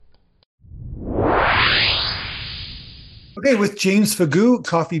Okay, with James Phagoo,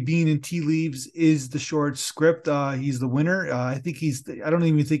 Coffee Bean and Tea Leaves is the short script. He's the winner. I think I don't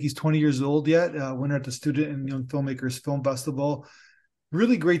even think he's 20 years old yet. Winner at the Student and Young Filmmakers Film Festival.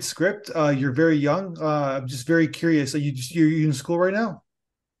 Really great script. You're very young. I'm just very curious. You're in school right now?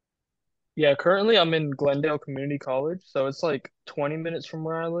 Yeah, currently I'm in Glendale Community College, so it's like 20 minutes from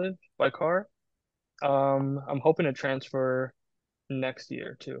where I live by car. I'm hoping to transfer next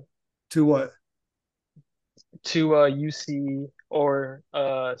year To what? to UC or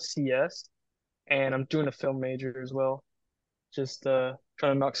CS, and I'm doing a film major as well. Just trying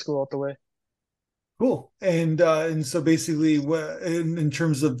to knock school out the way. Cool. And so basically, what in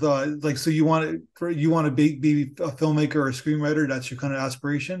terms of like, so you want to be a filmmaker or a screenwriter? That's your kind of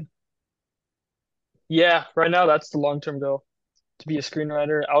aspiration. Yeah, right now that's the long-term goal, to be a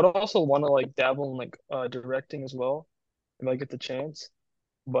screenwriter. I would also want to like dabble in like directing as well, if I get the chance.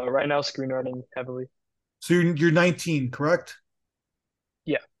 But right now screenwriting heavily. So you're 19, correct?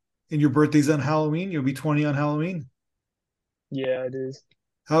 Yeah, And your birthday's on Halloween. You'll be 20 on Halloween. yeah, it is.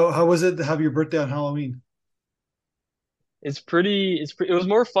 How was it to have your birthday on Halloween? It was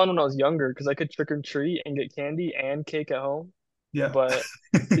more fun when I was younger because I could trick or treat and get candy and cake at home. Yeah. But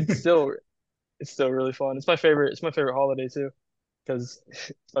it's still it's still really fun. It's my favorite holiday too because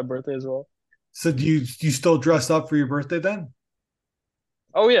it's my birthday as well. So do you still dress up for your birthday then?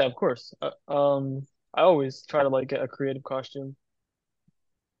 Oh yeah, of course. I always try to like get a creative costume.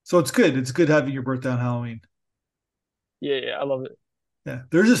 So it's good. It's good having your birthday on Halloween. Yeah, yeah, I love it. Yeah.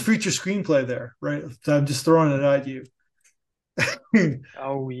 There's this feature screenplay there, right? So I'm just throwing it at you.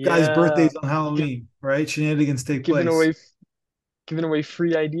 Oh Guy's yeah, birthday's on Halloween, right? Shenanigans take giving place. away giving away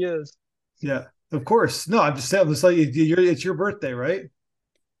free ideas. Yeah, of course. No, I'm just saying. It's like it's your birthday, right?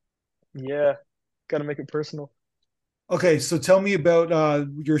 Yeah, gotta make it personal. Okay, so tell me about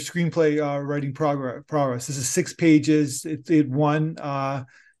your screenplay writing progress. This is 6 pages. It won. Have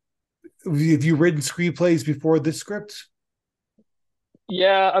you written screenplays before this script?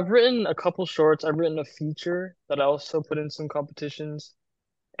 Yeah, I've written a couple shorts. I've written a feature that I also put in some competitions.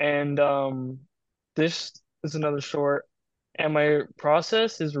 And this is another short. And my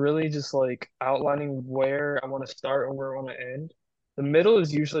process is really just like outlining where I want to start and where I want to end. The middle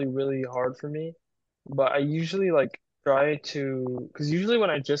is usually really hard for me, but I usually like try to, because usually when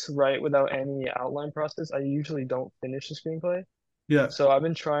I just write without any outline process, I usually don't finish the screenplay. Yeah, So I've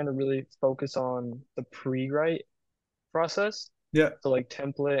been trying to really focus on the pre-write process. yeah. So like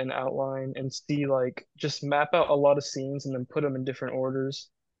template and outline and see like just map out a lot of scenes and then put them in different orders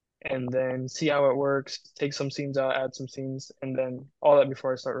and then see how it works, take some scenes out, add some scenes, and then all that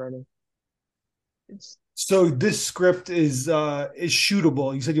before I start writing. It's So this script is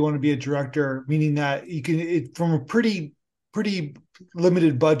shootable. You said you want to be a director, meaning that you can from a pretty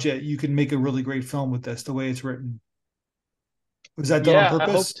limited budget, you can make a really great film with this, the way it's written. Was that done on yeah, I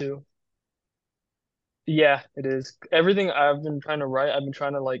hope purpose? to. Yeah, it is. Everything I've been trying to write, I've been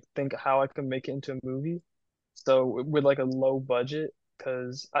trying to like think how I can make it into a movie. So with like a low budget,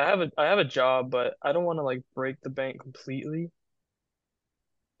 because I have a job, but I don't want to like break the bank completely.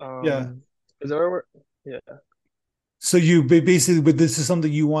 Yeah. Um, is there where, yeah. So basically, but this is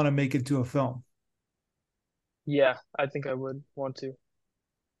something you want to make into a film. Yeah, I think I would want to.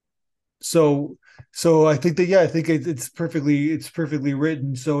 So, so I think that yeah, I think it's perfectly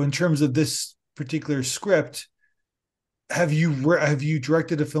written. So in terms of this particular script, have you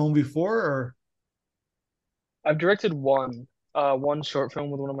directed a film before or I've directed one short film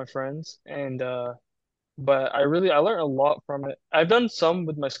with one of my friends, and but I learned a lot from it. I've done some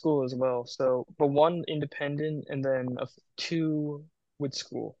with my school as well, so but one independent and then two with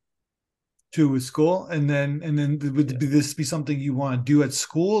school. two with school, and then would Yeah. this be something you want to do at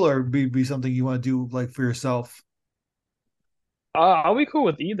school or be something you want to do like for yourself? I'll be cool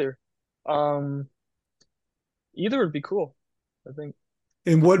with either. Um, either would be cool, I think.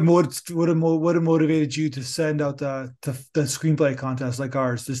 And what motivated you to send out the screenplay contest like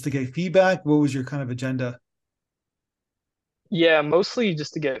ours? Just to get feedback? What was your kind of agenda? Yeah, mostly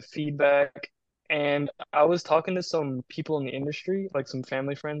just to get feedback. And I was talking to some people in the industry, like some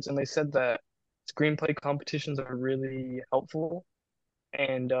family friends, and they said that screenplay competitions are really helpful.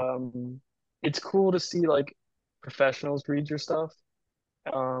 And it's cool to see like professionals read your stuff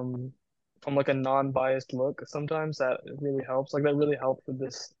um, from like a non-biased look. Sometimes that really helps. Like that really helped with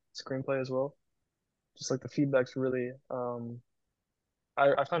this screenplay as well. Just like the feedback's really,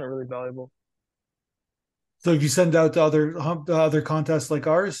 I find it really valuable. So if you send out to other contests like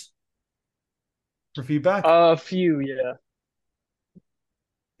ours for feedback, A few, yeah,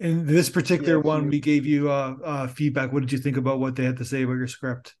 in this yeah, particular a one, few. we gave you feedback. What did you think about what they had to say about your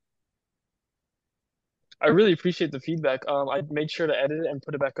script? I really appreciate the feedback. I made sure to edit it and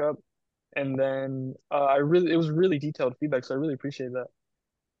put it back up, and then it was really detailed feedback, so I really appreciate that.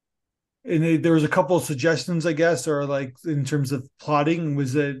 And there was a couple of suggestions, I guess, or like in terms of plotting.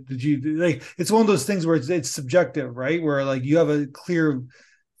 Was it? Did you like? It's one of those things where it's subjective, right? Where like you have a clear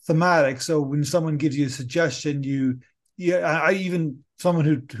thematic. So when someone gives you a suggestion, yeah, I even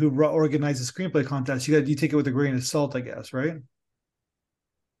someone who organizes a screenplay contest, you take it with a grain of salt, I guess, right?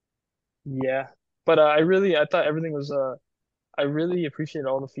 Yeah, but I thought everything was I really appreciated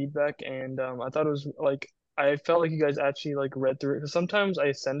all the feedback, and I thought it was like I felt like you guys actually like read through it because sometimes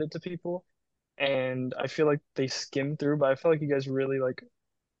I send it to people and I feel like they skim through, but I felt like you guys really like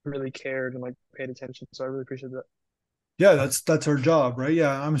really cared and like paid attention, so I really appreciate that. Yeah, that's our job, right?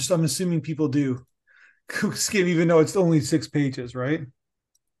 Yeah, I'm assuming people do skim, even though it's only 6 pages, right?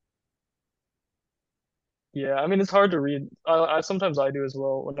 Yeah, I mean it's hard to read. I sometimes I do as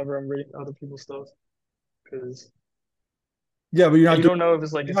well whenever I'm reading other people's stuff because Yeah, but you don't know if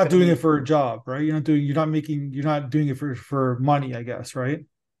it's like you're it's not gonna doing it be. for a job, right? You're not doing it for money, I guess, right?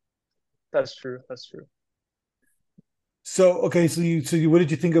 That's true. That's true. So okay, what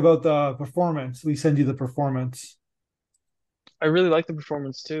did you think about the performance? We send you the performance. I really like the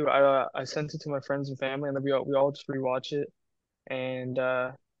performance too. I sent it to my friends and family, and then we all just rewatch it, and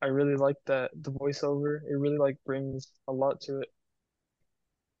I really like that the voiceover. It really like brings a lot to it.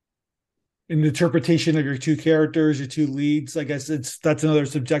 In the interpretation of your two characters, your two leads. I guess that's another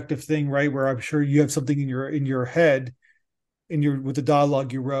subjective thing, right? Where I'm sure you have something in your head, in your with the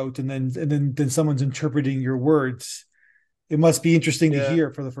dialogue you wrote, and then someone's interpreting your words. It must be interesting to Yeah,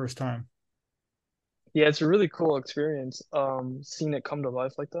 hear for the first time. yeah, it's a really cool experience. Seeing it come to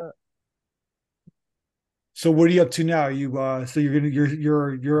life like that. So what are you up to now? So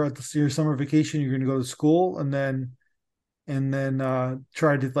you're at your summer vacation. You're gonna go to school and then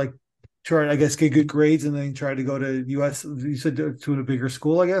try to like try I guess get good grades and then try to go to US. You said to a bigger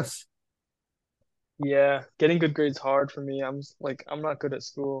school, I guess. Yeah, getting good grades hard for me. I'm not good at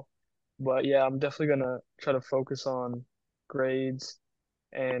school, but yeah, I'm definitely gonna try to focus on grades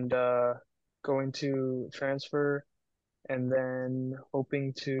and going to transfer and then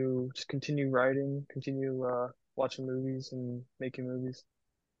hoping to just continue writing, continue watching movies and making movies.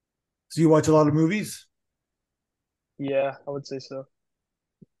 So you watch a lot of movies. Yeah, I would say so.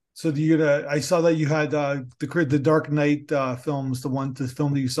 So do you? I saw that you had the Dark Knight films, the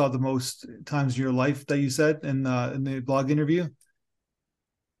film that you saw the most times in your life that you said in the blog interview.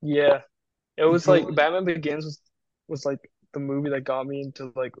 Yeah, it was like You- Batman Begins was like the movie that got me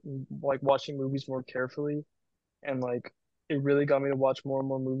into like watching movies more carefully and like it really got me to watch more and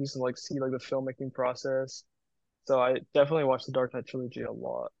more movies and like see like the filmmaking process. So I definitely watched the Dark Knight trilogy a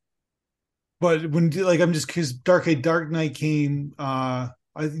lot. But like I'm just because Dark Knight came,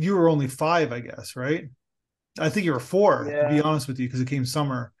 you were only 5, I guess, right? I think you were 4, to be Yeah, honest with you, because it came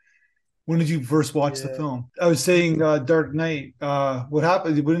summer. When did you first watch the yeah. film? I was saying Dark Knight. What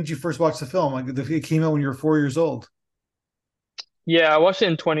happened? When did you first watch the film? Like it came out when you were 4 years old. Yeah, I watched it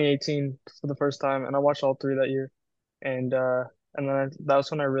in 2018 for the first time and I watched all three that year. And that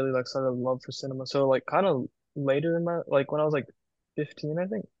was when I really like started a love for cinema. So like kind of later in my like when I was like 15, I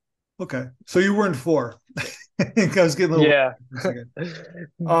think. Okay, so you weren't 4. I think I was getting a little Yeah. for a second.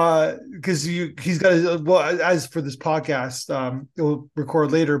 Because he's got as for this podcast, we'll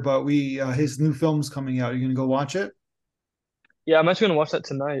record later, but we his new film's coming out. Are you gonna go watch it? Yeah, I'm actually gonna watch that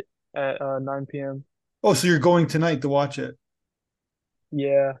tonight at 9 p.m. Oh, so you're going tonight to watch it.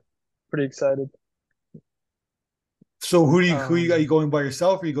 Yeah, pretty excited. So are you Um, going by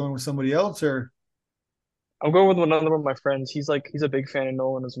yourself? Or are you going with somebody else? Or I'm going with another one of my friends. He's a big fan of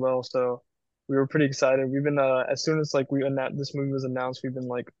Nolan as well, so we were pretty excited. We've been as soon as like this movie was announced, we've been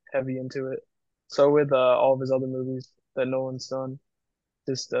like heavy into it. So with all of his other movies that Nolan's done,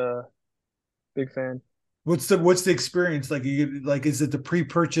 just big fan. what's the experience like? Like is it the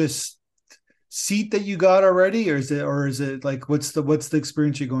pre-purchase seat that you got already, or is it like what's the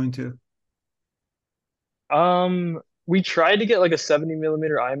experience you're going to? We tried to get like a 70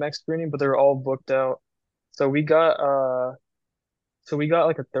 millimeter IMAX screening, but they were all booked out. So we got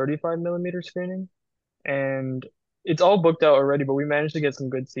like a 35 millimeter screening and it's all booked out already, but we managed to get some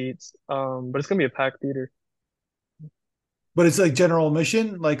good seats. But it's gonna be a packed theater. But it's like general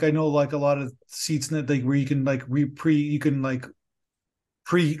admission. Like I know like a lot of seats in it like where you can like you can like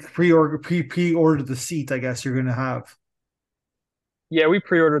pre order the seat. I guess you're gonna have. Yeah, we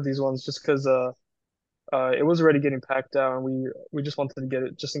pre-ordered these ones just because it was already getting packed out and we just wanted to get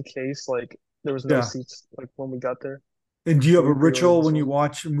it just in case like there was no Yeah. seats like when we got there. And do you So have we a pre-ordered ritual this when you one.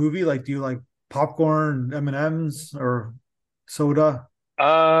 watch a movie? Like, do you like popcorn, M&Ms, or soda?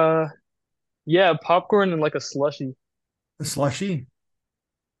 Uh Yeah, popcorn and like a slushy. A slushy.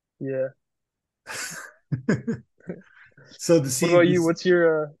 Yeah. So to What see about you? this,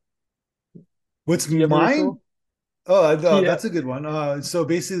 what's Do you have a mine? ritual? Oh, Yeah. that's a good one. So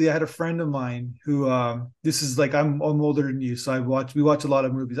basically, I had a friend of mine who, this is like I'm older than you, so we watch a lot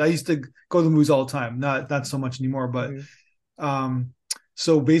of movies. I used to go to the movies all the time, not so much anymore. But Hmm. um,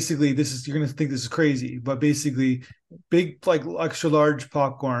 so basically, this is you're gonna think this is crazy, but basically, big like extra large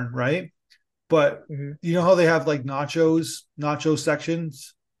popcorn, right? But Hmm. you know how they have like nacho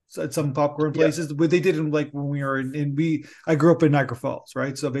sections at some popcorn Yeah. places. What they did in like when we were I grew up in Niagara Falls,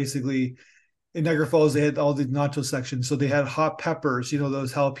 right? So basically, in Niagara Falls, they had all the nacho sections. So they had hot peppers,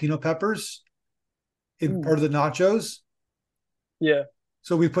 those jalapeno peppers in Ooh. part of the nachos. Yeah.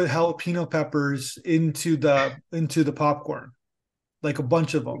 So we put jalapeno peppers into the popcorn, like a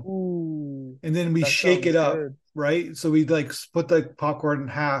bunch of them, Ooh. and then we That shake sounds it up, good. right? So we like split the popcorn in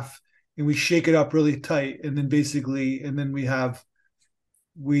half, and we shake it up really tight, and then basically, and then we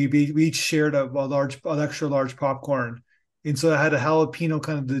each shared an extra large popcorn. And so I had a jalapeno,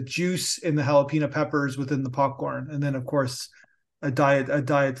 kind of the juice in the jalapeno peppers within the popcorn. And then of course a diet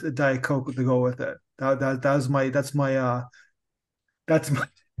Coke to go with it. That was that's my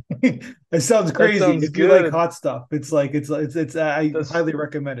it sounds That crazy. sounds If you like good. hot stuff, it's like it's I That's highly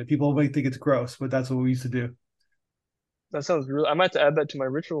recommend it. People might think it's gross, but that's what we used to do. that sounds real. I might have to add that to my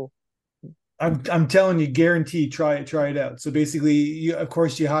ritual. I'm telling you, guarantee try it out. So basically, of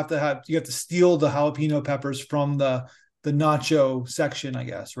course you have to steal the jalapeno peppers from the nacho section, I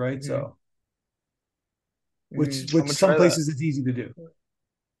guess, right? Hmm. So which Hmm. I'm which gonna some try that. places it's easy to do.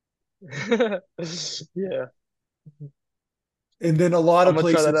 Yeah. And then a lot I'm of gonna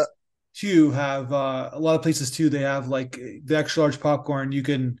try that out. places too have a lot of places too, they have like the extra large popcorn. You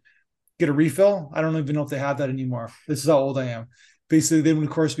can get a refill. I don't even know if they have that anymore. This is how old I am. Basically, then of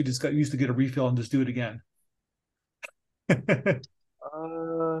course we just got used to get a refill and just do it again.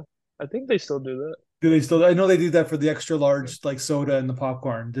 Uh, I think they still do that. Do they still? I know they do that for the extra large like soda and the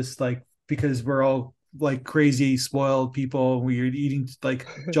popcorn, just like because we're all like crazy spoiled people. We're eating like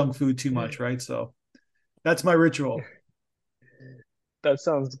junk food too much, right? So that's my ritual. That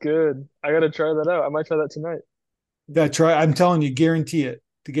sounds good. I gotta try that out. I might try that tonight. Yeah, try. I'm telling you, guarantee it.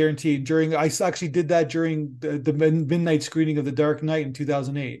 To guarantee during I actually did that during the midnight screening of The Dark Knight in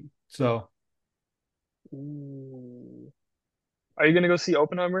 2008. So Ooh. Are you gonna go see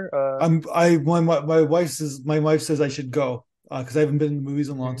Oppenheimer? my wife says I should go because I haven't been in the movies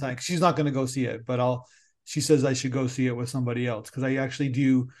in a long Mhm. time. She's not going to go see it, but I'll. She says I should go see it with somebody else because I actually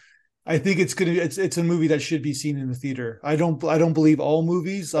do. I think it's a movie that should be seen in the theater. I don't believe all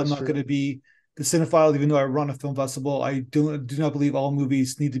movies. I'm That's not going true. to be the cinephile, even though I run a film festival. I do not believe all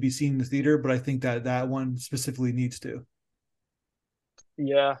movies need to be seen in the theater, but I think that that one specifically needs to.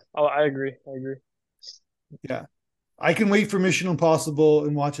 Yeah, I agree. I agree. Yeah, I can wait for Mission Impossible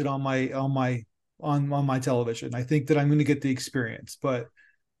and watch it on my television. I think that I'm going to get the experience, but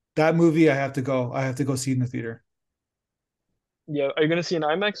that movie I have to go. I have to go see it in the theater. Yeah, are you gonna see an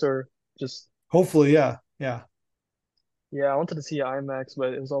IMAX or just? Hopefully, yeah, yeah. Yeah, I wanted to see IMAX,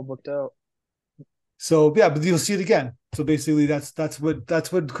 but it was all booked out. So yeah, but you'll see it again. So basically, that's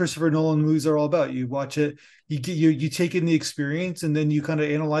what Christopher Nolan movies are all about. You watch it, you take in the experience, and then you kind of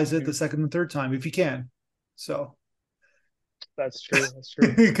analyze it the Hmm. second and third time if you can. So That's true. That's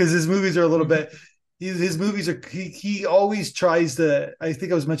true. because his movies are a little bit, his movies are he always tries to. I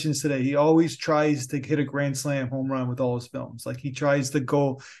think I was mentioning this today. He always tries to hit a grand slam home run with all his films. Like he tries to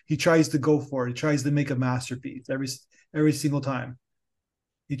go for it. He tries to make a masterpiece every single time.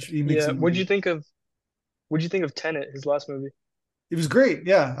 He makes Yeah. a movie. What'd you think of Tenet, his last movie? It was great.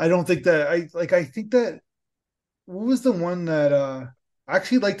 Yeah, I don't think that I think that what was the one that I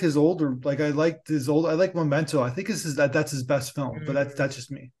actually liked his older I like Memento. I think this is that's his best film, but that's Mm,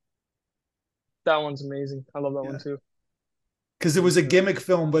 just me. that one's amazing. I love that one Yeah. too. Because it Me was a too. gimmick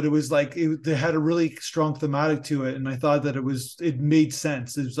film, but it was like they had a really strong thematic to it, and I thought that it made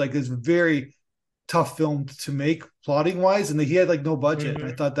sense. It was like it's a very tough film to make plotting wise, and he had like no budget. And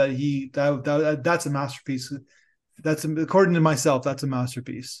I Hmm. thought that that's a masterpiece. That's according to myself, that's a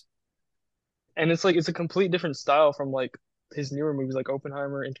masterpiece. And it's like it's a complete different style from like his newer movies like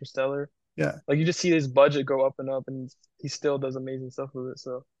Oppenheimer, Interstellar. Yeah. Like you just see his budget go up, and he still does amazing stuff with it.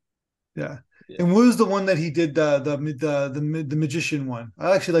 So Yeah. yeah. And what was the one that he did the magician one?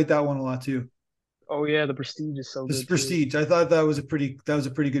 I actually like that one a lot too. Oh yeah, The Prestige is so This good too. Prestige. I thought that was a pretty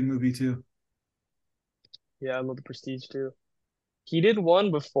good movie too. Yeah, I love The Prestige too. He did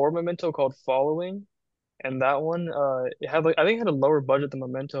one before Memento called Following, and that one it had like I think it had a lower budget than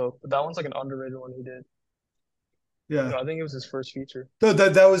Memento, but that one's like an underrated one he did. Yeah. No, I think it was his first feature.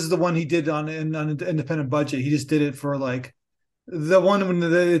 That was the one he did on an independent budget. He just did it for like the one when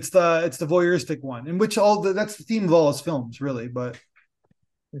it's the voyeuristic one, in which that's the theme of all his films, really. But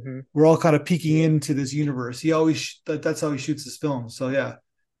Hmm. we're all kind of peeking Yeah. into this universe. He always that's how he shoots his films. So yeah.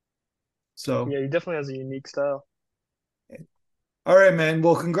 So Yeah, he definitely has a unique style. all right, man.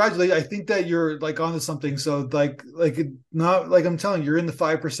 Well, congratulations. I think that you're like onto something. So like not like I'm telling you, you're in the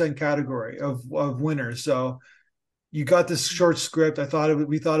 5% category of winners. So you got this short script.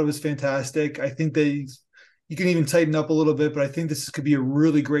 We thought it was fantastic. I think that you can even tighten up a little bit, but I think this could be a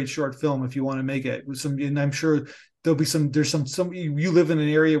really great short film if you want to make it with some. And I'm sure there's some. You live in an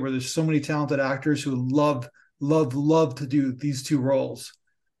area where there's so many talented actors who love to do these two roles.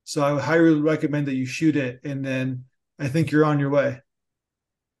 So I would highly recommend that you shoot it, and then I think you're on your way.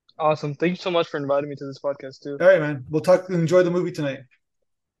 Awesome. Thank you so much for inviting me to this podcast too. All right, man. We'll talk. Enjoy the movie tonight.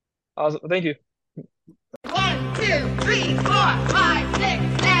 Awesome. Thank you. 1, 2, 3, 4, 5, 6.